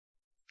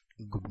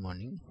Good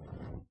morning.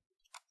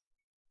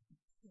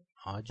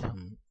 आज हम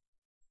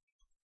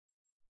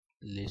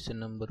lesson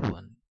number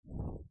 1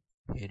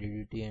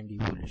 heredity and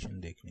evolution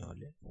देखने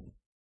वाले।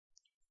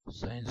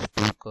 साइंस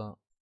 2 का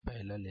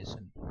पहला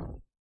लेसन,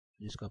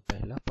 जिसका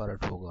पहला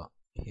पार्ट होगा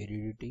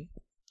हेरिडिटी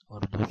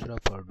और दूसरा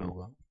पार्ट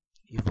होगा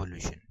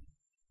इवोल्यूशन।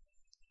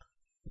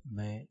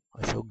 मैं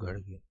Ashok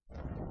Garge.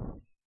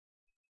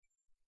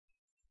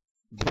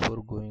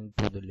 Before going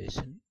to the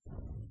lesson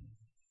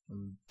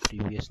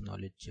previous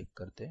knowledge check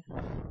करते हैं।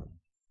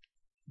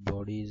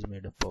 Body is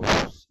made up of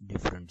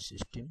different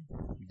systems.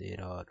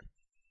 There are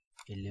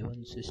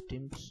 11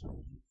 systems.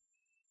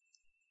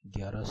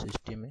 11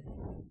 system है।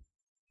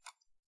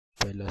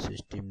 पहला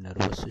system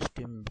nervous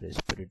system,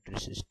 respiratory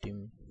system,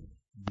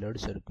 blood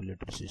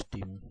circulatory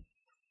system,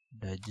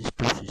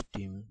 digestive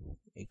system,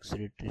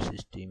 excretory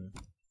system,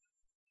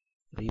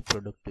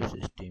 reproductive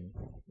system,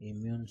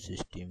 immune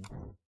system,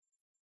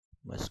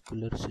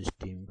 muscular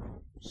system,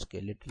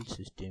 skeletal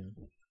system,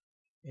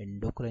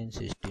 endocrine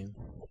system,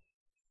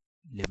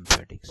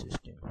 lymphatic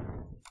system.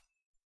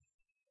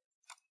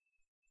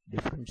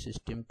 Different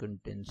system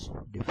contains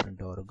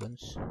different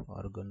organs.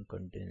 Organ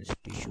contains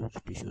tissues.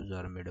 Tissues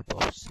are made up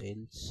of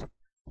cells.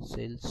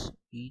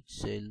 Each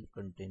cell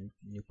contains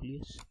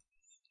nucleus.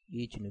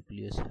 Each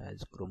nucleus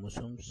has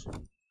chromosomes.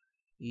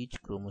 Each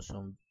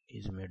chromosome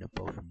is made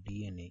up of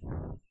DNA.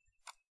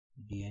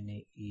 DNA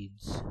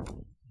is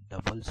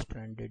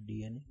double-stranded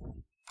DNA.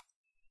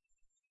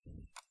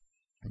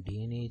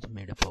 DNA is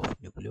made up of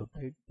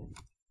nucleotide.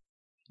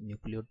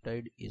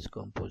 Nucleotide is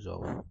composed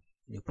of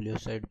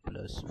nucleoside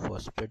plus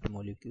phosphate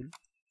molecule.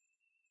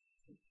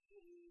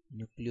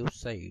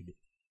 Nucleoside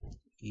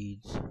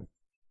is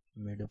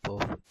made up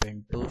of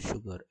pentose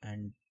sugar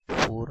and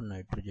 4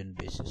 nitrogen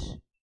bases.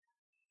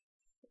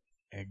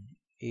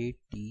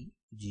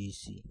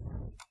 ATGC.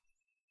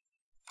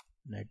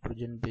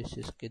 Nitrogen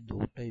bases के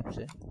दो types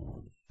है।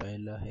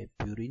 पहला है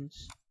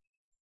purines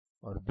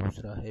और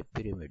दूसरा है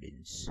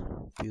pyrimidines.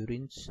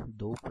 Purines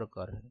दो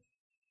प्रकार है।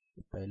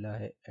 पहला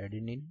है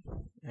एडेनिन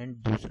एंड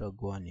दूसरा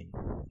ग्वानिन।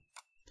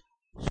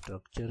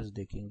 स्ट्रक्चर्स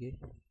देखेंगे।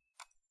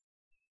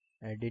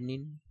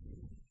 Adenine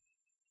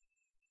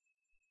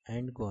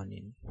and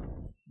guanine,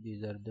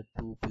 these are the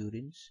two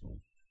purines.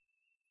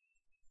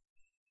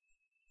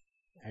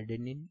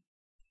 Adenine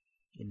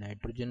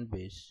nitrogen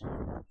base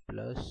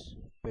plus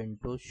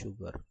pentose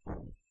sugar,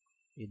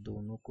 ये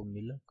दोनों को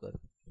मिलाकर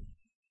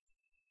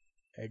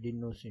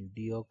एडिनोसिन,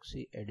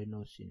 डीऑक्सी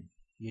एडेनोसिन,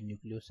 ये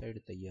न्यूक्लियोसाइड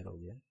तैयार हो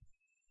गया।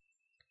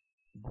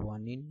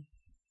 ग्वानिन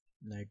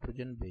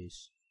नाइट्रोजन बेस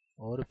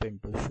और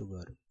पेंटोज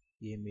शुगर,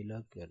 ये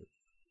मिलाकर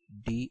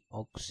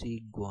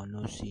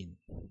डीऑक्सीग्वानोसिन,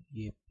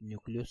 ये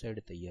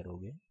न्यूक्लियोसाइड तैयार हो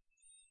गया।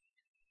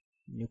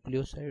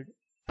 न्यूक्लियोसाइड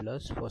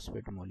प्लस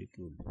फॉस्फेट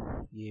मॉलिक्यूल,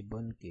 ये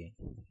बन के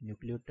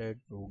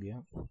न्यूक्लियोटाइड हो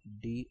गया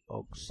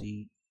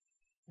deoxy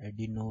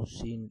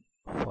adenosine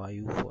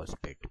 5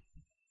 phosphate.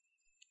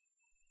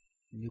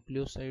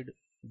 Nucleoside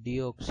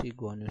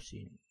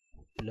डीऑक्सीग्वानोसिन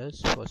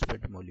plus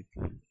phosphate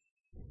molecule,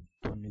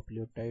 तो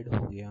न्यूक्लियोटाइड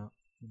हो गया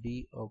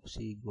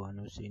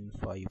डीऑक्सीग्वानोसिन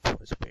 5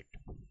 फॉस्फेट।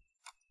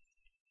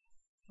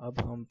 अब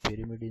हम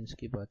पिरिमिडिन्स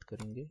की बात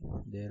करेंगे।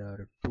 There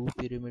are 2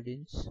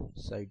 pyrimidines,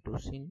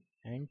 cytosine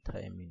and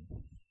thymine.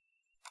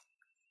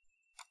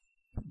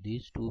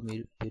 These 2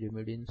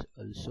 pyrimidines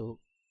also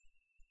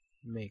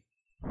make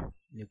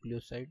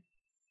nucleoside.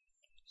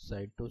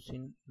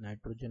 Cytosine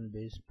nitrogen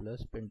base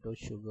plus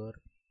pentose sugar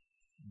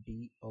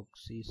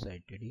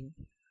deoxycytidine.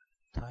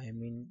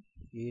 Thymine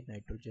ये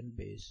नाइट्रोजन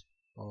बेस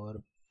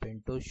और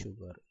पेंटोज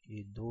शुगर,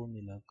 ये दो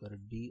मिलाकर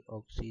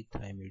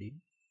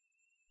डीऑक्सीथाइमिडीन।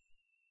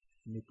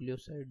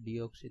 न्यूक्लियोसाइड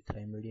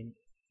डीऑक्सीथाइमिडीन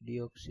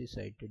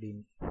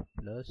डीऑक्सीसाइटिडीन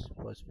प्लस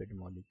फॉस्फेट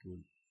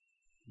मॉलिक्यूल,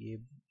 ये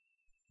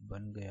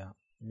बन गया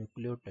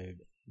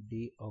nucleotide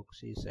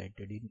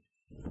डीऑक्सीसाइटिडीन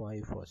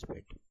 5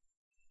 phosphate.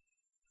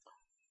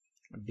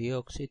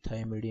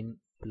 डीऑक्सीथाइमिडीन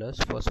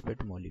plus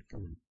phosphate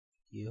molecule,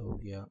 ये हो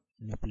गया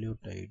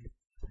nucleotide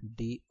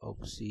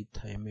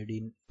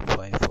डीऑक्सीथाइमिडीन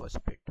 5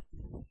 phosphate.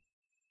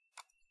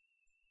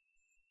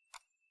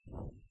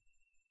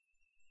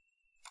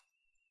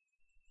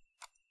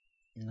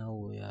 Now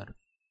we are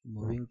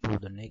moving to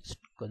the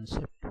next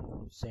concept,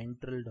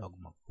 central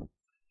dogma.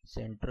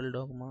 Central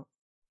dogma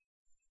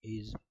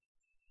is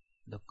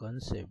the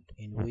concept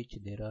in which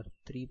there are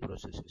 3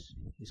 processes.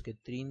 इसके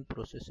 3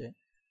 process है,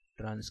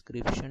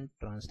 transcription,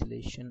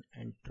 translation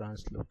and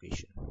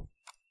translocation.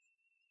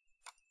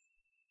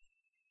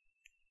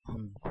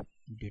 हम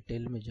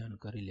detail में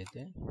जानकारी लेते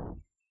हैं।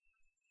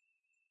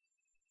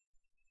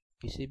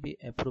 किसी भी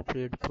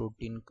एप्रोप्रिएट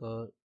प्रोटीन का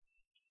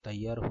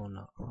तैयार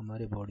होना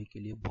हमारे बॉडी के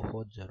लिए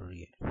बहुत ज़रूरी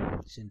है।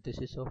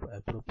 Synthesis of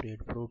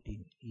appropriate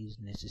protein is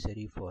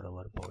necessary for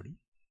our body.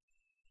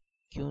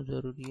 क्यों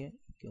ज़रूरी है?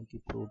 क्योंकि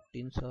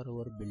proteins are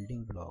our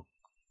building block.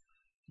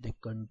 They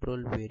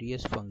control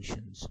various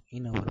functions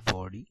in our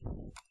body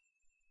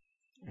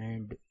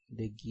and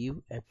they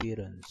give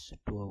appearance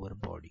to our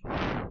body.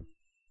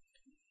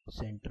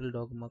 Central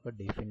dogma का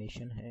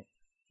डेफिनेशन है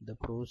the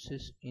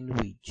process in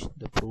which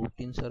the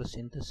proteins are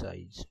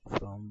synthesized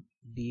from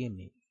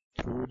DNA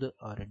through the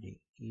RNA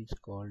is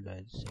called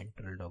as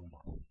central dogma.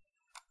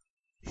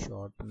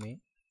 Short में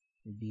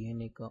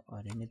DNA का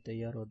RNA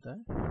तैयार होता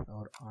है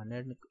और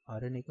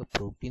RNA का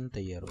protein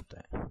तैयार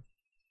होता है।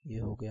 ये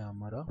हो गया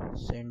हमारा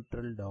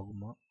central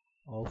dogma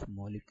of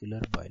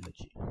molecular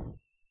biology.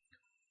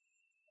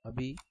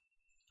 अभी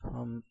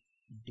हम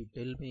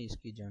डिटेल में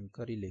इसकी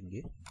जानकारी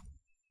लेंगे।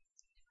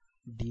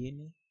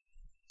 DNA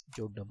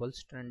जो डबल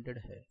स्ट्रैंडेड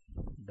है,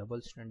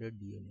 डबल स्ट्रैंडेड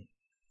DNA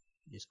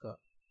जिसका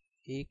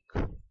एक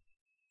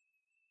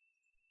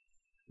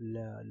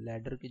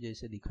लैडर के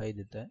जैसे दिखाई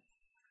देता है,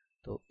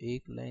 तो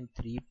एक line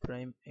 3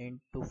 prime and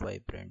to 5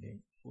 prime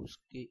and,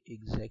 उसके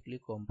exactly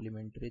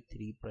complementary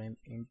 3 prime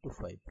and to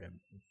 5 prime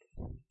and.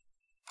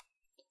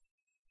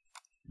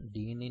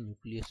 DNA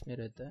nucleus में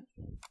रहता है।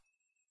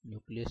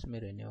 न्यूक्लियस में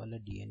रहने वाला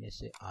डीएनए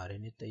से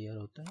आरएनए तैयार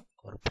होता है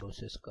और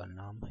प्रोसेस का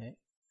नाम है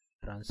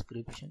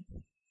transcription.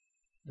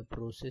 The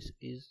process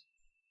is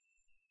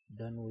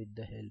done with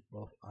the help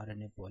of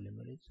RNA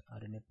polymerase.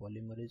 RNA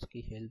polymerase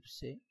की हेल्प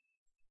से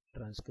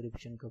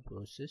ट्रांसक्रिप्शन का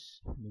प्रोसेस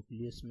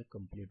न्यूक्लियस में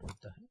कंप्लीट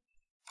होता है।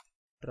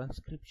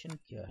 ट्रांसक्रिप्शन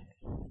क्या है?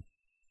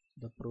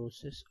 The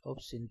process of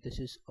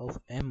synthesis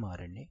of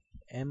mRNA,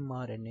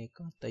 mRNA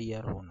का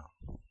तैयार होना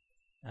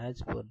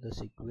as per the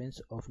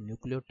sequence of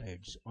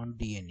nucleotides on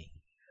DNA.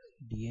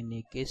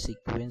 DNA के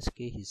सीक्वेंस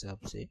के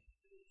हिसाब से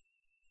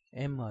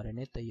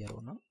एमआरएनए तैयार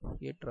होना,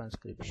 ये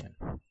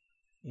transcription.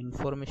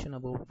 Information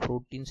about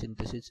protein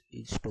synthesis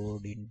is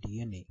stored in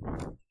DNA.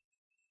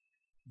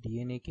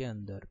 DNA के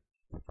अंदर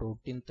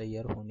प्रोटीन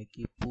तैयार होने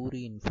की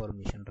पूरी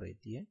इंफॉर्मेशन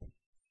रहती है।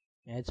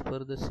 As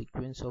per the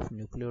sequence of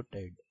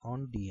nucleotide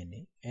on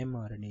DNA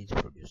mRNA is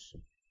produce.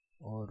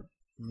 और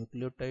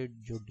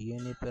न्यूक्लियोटाइड जो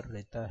डीएनए पर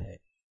रहता है,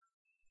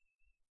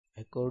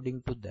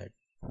 अकॉर्डिंग टू दैट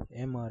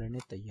एमआरएनए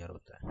तैयार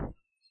होता है।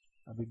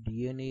 अभी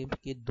डीएनए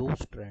के 2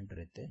 स्ट्रैंड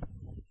रहते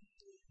हैं।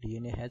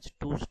 DNA has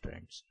 2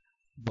 strands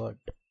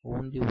but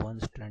only one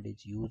strand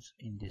is used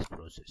in this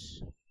process.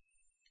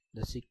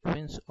 The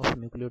sequence of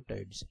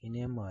nucleotides in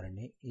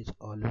mRNA is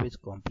always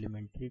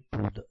complementary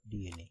to the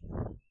DNA.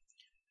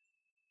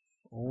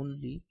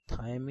 Only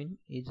thymine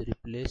is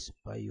replaced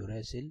by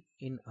uracil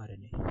in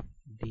RNA.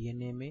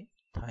 DNA में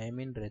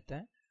thymine रहता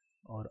है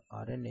और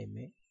RNA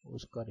में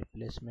उसका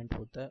replacement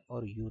होता है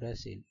और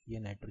uracil, ये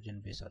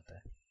नाइट्रोजन बेस आता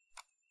है।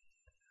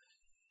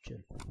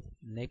 चलो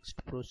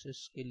नेक्स्ट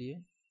प्रोसेस के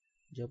लिए,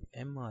 जब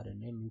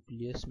एमआरएनए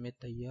न्यूक्लियस में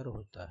तैयार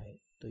होता है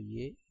तो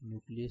ये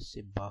न्यूक्लियस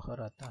से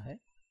बाहर आता है।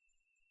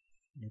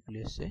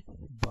 न्यूक्लियस से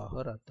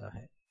बाहर आता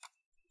है,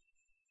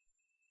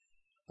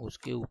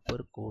 उसके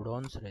ऊपर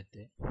कोडॉन्स रहते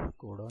हैं।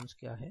 कोडॉन्स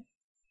क्या है?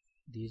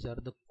 These are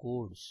the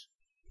codes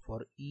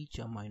for each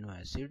amino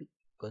acid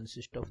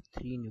consist of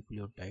 3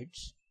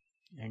 nucleotides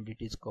and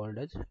it is called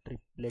as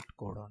triplet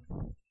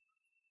codon.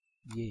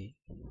 ये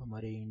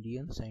हमारे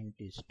Indian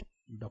scientist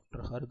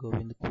doctor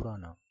Hargovind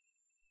Khurana,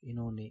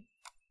 इन्होंने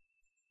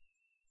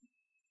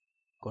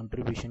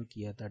कंट्रीब्यूशन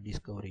किया था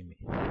डिस्कवरी में।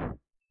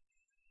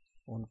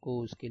 उनको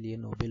उसके लिए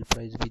नोबेल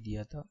प्राइज भी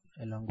दिया था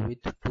अलॉन्ग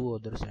विथ 2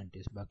 अदर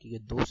साइंटिस्ट। बाकी के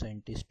 2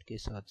 साइंटिस्ट के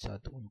साथ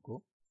साथ उनको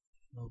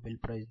नोबेल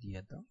प्राइज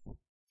दिया था।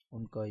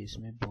 उनका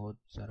इसमें बहुत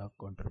सारा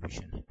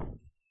कंट्रीब्यूशन है।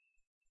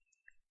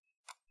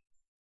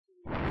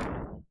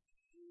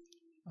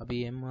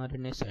 अभी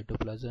एमआरएनए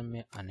साइटोप्लाज्म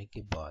में आने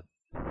के बाद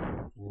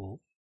वो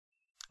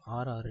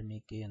आरआरएनए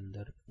के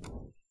अंदर,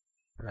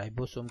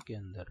 राइबोसोम के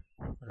अंदर,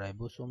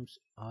 राइबोसोम्स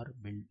आर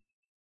बिल्ड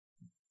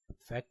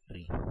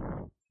फैक्ट्री,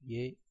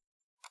 ये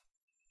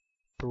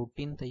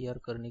प्रोटीन तैयार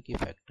करने की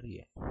फैक्ट्री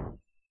है।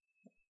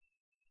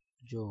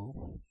 जो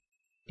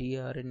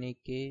टीआरएनए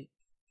के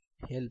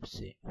हेल्प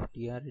से,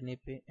 टीआरएनए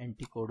पे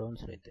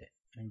एंटीकोडॉन्स रहते हैं।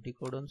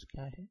 एंटीकोडॉन्स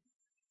क्या है?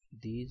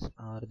 These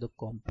are the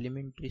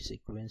complementary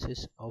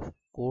sequences of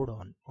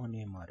codon on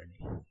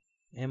mRNA.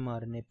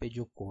 MRNA पे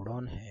जो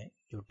कोडॉन है,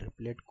 जो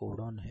ट्रिपलेट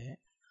कोडॉन है,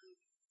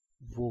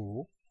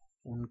 वो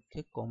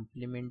उनके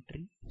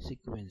कॉम्प्लीमेंट्री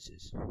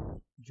सीक्वेंसेस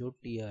जो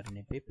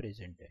टीआरएनए पे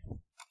प्रेजेंट है।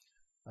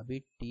 अभी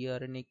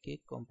टीआरएनए के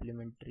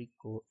कॉम्प्लीमेंट्री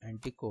को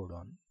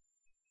एंटीकोडॉन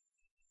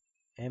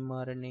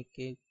एमआरएनए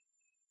के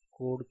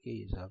कोड के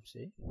हिसाब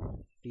से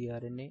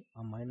टीआरएनए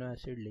अमाइनो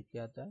एसिड लेके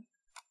आता है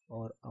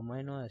और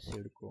अमाइनो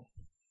एसिड को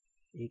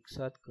एक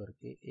साथ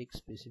करके एक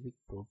स्पेसिफिक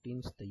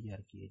प्रोटीन्स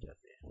तैयार किए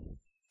जाते हैं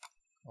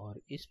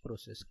और इस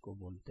प्रोसेस को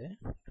बोलते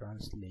हैं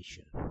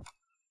translation.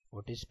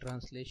 What is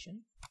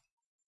translation?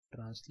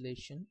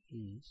 Translation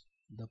is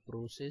the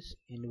process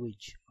in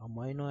which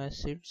amino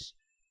acids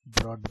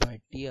brought by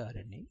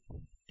tRNA,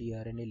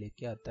 tRNA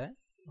लेके आता है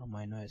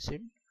amino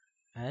acid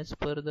as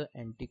per the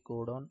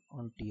anticodon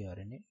on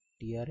tRNA,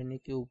 tRNA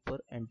के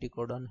ऊपर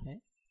anticodon है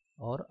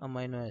और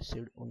amino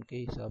acid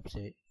उनके हिसाब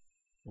से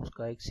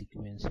उसका एक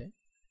सीक्वेंस है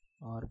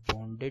और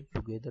bonded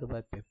together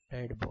by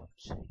peptide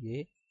bonds।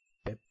 ये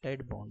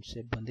पेप्टाइड बॉन्ड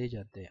से बंधे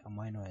जाते हैं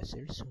amino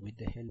acids with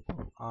the help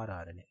of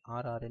rRNA.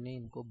 RRNA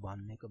इनको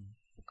बांधने का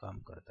काम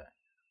करता है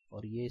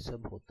और ये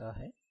सब होता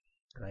है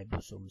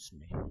राइबोसोम्स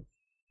में,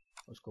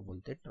 उसको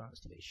बोलते हैं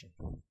translation.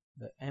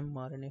 The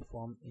mRNA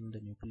form in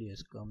the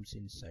nucleus comes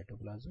in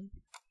cytoplasm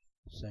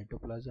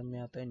cytoplasm में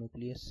आता है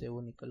न्यूक्लियस से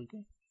वो निकल के,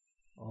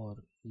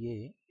 और ये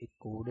एक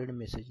कोडेड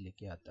मैसेज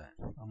लेके आता है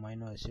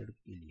अमीनो एसिड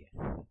के लिए।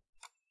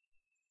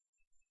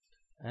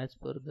 As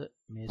per the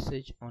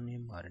message on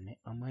mRNA,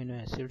 amino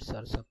acids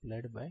are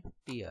supplied by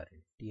tRNA.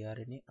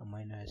 tRNA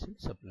amino acid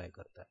supply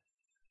करता है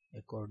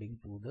according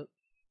to the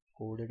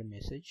coded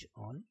message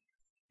on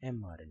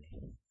mRNA.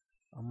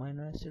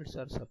 Amino acids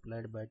are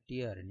supplied by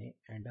tRNA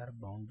and are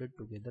bounded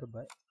together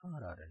by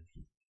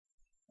rRNA,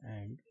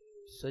 and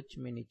such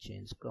many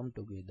chains come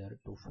together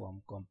to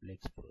form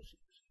complex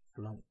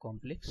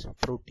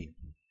protein,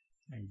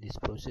 and this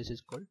process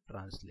is called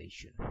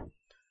translation.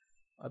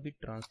 अभी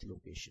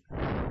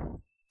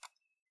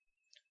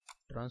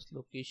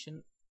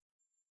translocation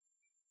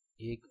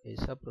एक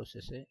ऐसा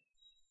process है,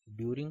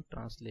 during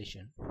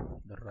translation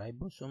the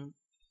ribosome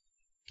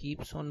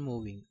keeps on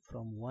moving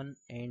from one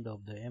end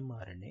of the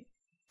mRNA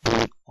to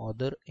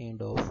other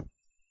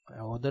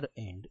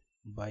end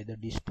by the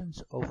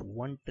distance of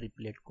one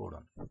triplet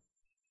codon.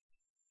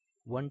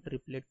 One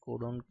triplet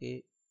codon के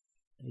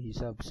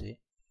हिसाब से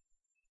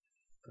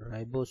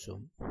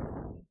ribosome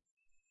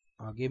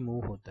आगे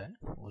move होता है,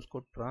 उसको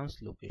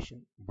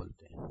ट्रांसलोकेशन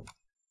बोलते हैं।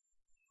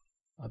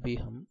 अभी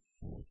हम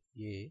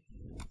ये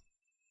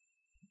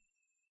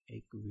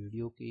एक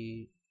वीडियो के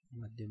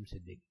माध्यम से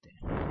देखते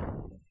हैं।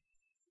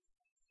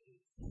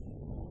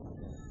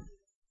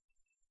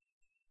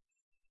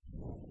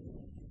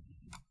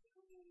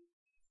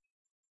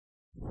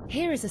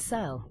 Here is a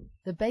cell,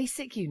 the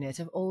basic unit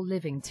of all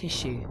living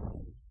tissue.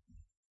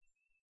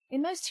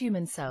 In most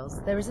human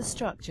cells, there is a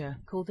structure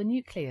called the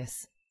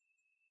nucleus.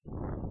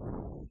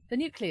 The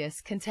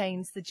nucleus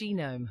contains the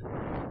genome.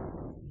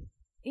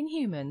 In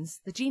humans,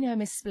 the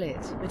genome is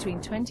split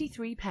between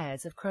 23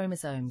 pairs of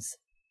chromosomes.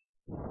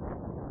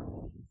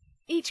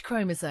 Each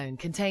chromosome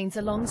contains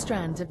a long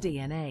strand of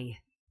DNA,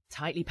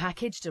 tightly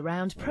packaged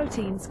around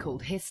proteins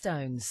called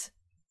histones.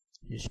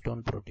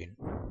 Histone protein.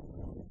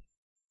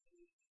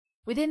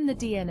 Within the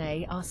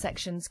DNA are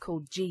sections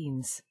called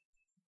genes.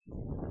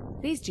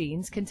 These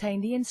genes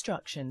contain the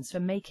instructions for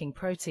making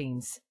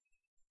proteins.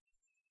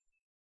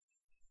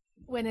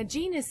 When a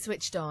gene is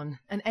switched on,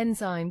 an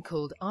enzyme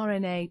called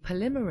RNA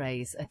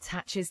polymerase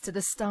attaches to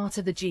the start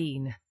of the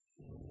gene.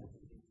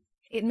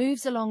 It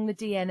moves along the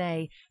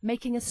DNA,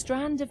 making a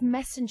strand of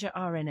messenger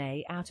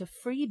RNA out of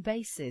free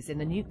bases in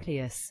the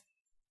nucleus.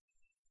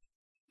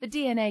 The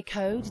DNA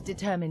code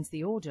determines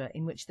the order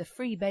in which the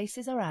free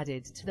bases are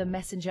added to the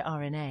messenger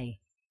RNA.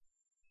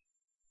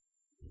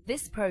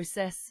 This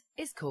process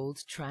is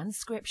called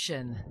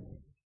transcription.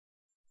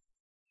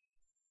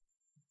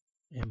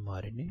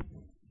 mRNA.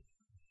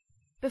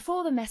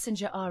 Before the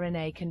messenger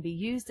RNA can be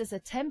used as a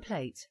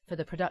template for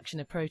the production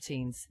of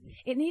proteins,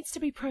 it needs to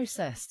be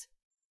processed.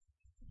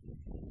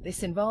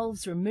 This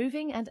involves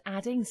removing and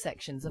adding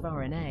sections of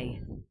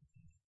RNA.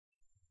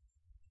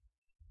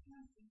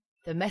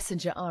 The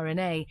messenger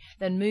RNA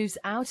then moves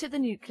out of the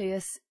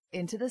nucleus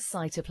into the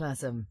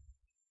cytoplasm.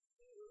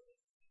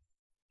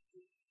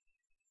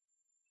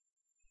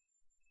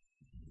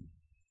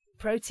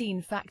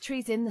 Protein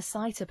factories in the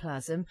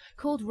cytoplasm,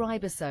 called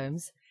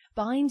ribosomes,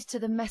 bind to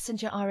the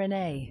messenger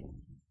RNA.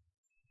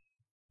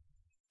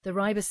 The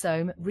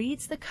ribosome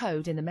reads the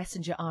code in the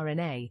messenger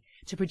RNA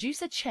to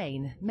produce a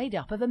chain made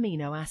up of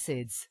amino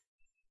acids.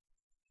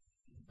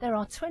 There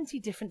are 20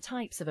 different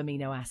types of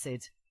amino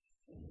acid.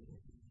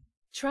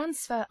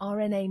 Transfer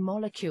RNA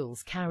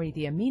molecules carry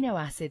the amino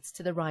acids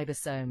to the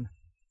ribosome.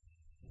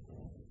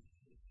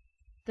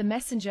 The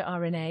messenger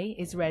RNA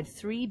is read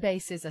 3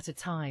 bases at a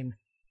time.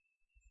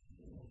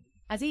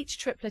 As each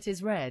triplet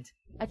is read,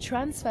 a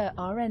transfer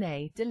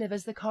RNA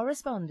delivers the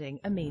corresponding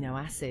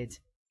amino acid.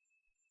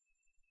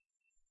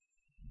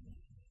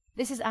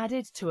 This is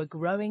added to a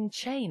growing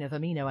chain of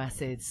amino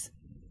acids.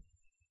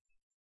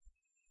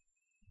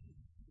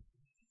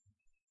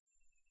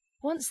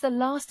 Once the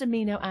last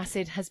amino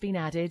acid has been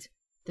added,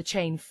 the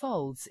chain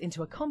folds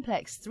into a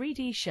complex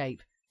 3D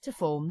shape to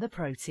form the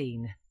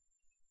protein.